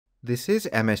This is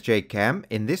MSJ Chem.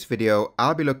 In this video,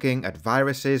 I'll be looking at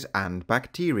viruses and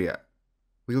bacteria.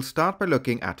 We'll start by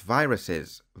looking at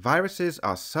viruses. Viruses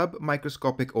are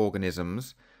sub-microscopic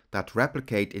organisms that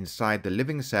replicate inside the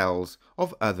living cells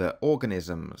of other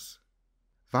organisms.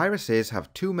 Viruses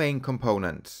have two main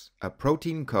components, a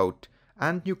protein coat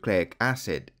and nucleic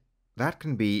acid. That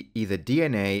can be either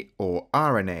DNA or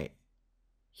RNA.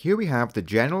 Here we have the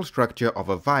general structure of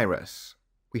a virus.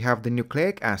 We have the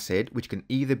nucleic acid, which can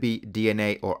either be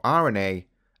DNA or RNA,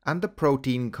 and the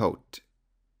protein coat.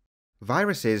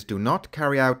 Viruses do not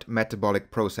carry out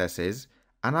metabolic processes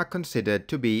and are considered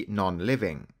to be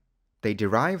non-living. They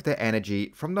derive their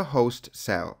energy from the host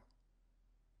cell.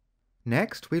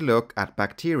 Next, we look at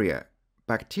bacteria.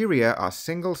 Bacteria are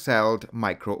single-celled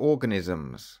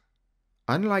microorganisms.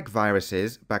 Unlike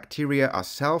viruses, bacteria are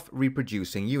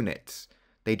self-reproducing units.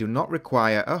 They do not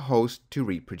require a host to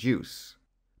reproduce.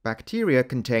 Bacteria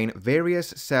contain various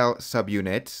cell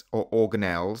subunits or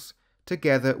organelles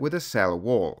together with a cell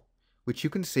wall, which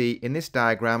you can see in this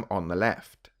diagram on the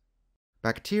left.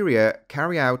 Bacteria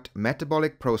carry out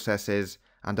metabolic processes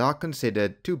and are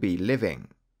considered to be living.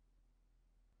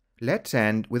 Let's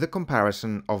end with a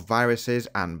comparison of viruses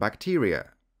and bacteria.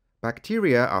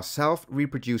 Bacteria are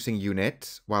self-reproducing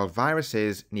units, while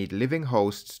viruses need living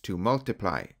hosts to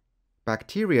multiply.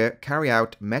 Bacteria carry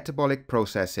out metabolic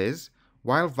processes,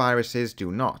 while viruses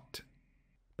do not.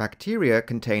 Bacteria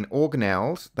contain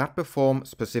organelles that perform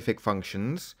specific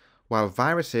functions, while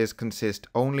viruses consist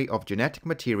only of genetic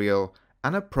material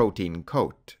and a protein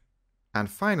coat. And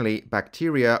finally,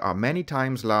 bacteria are many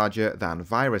times larger than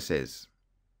viruses.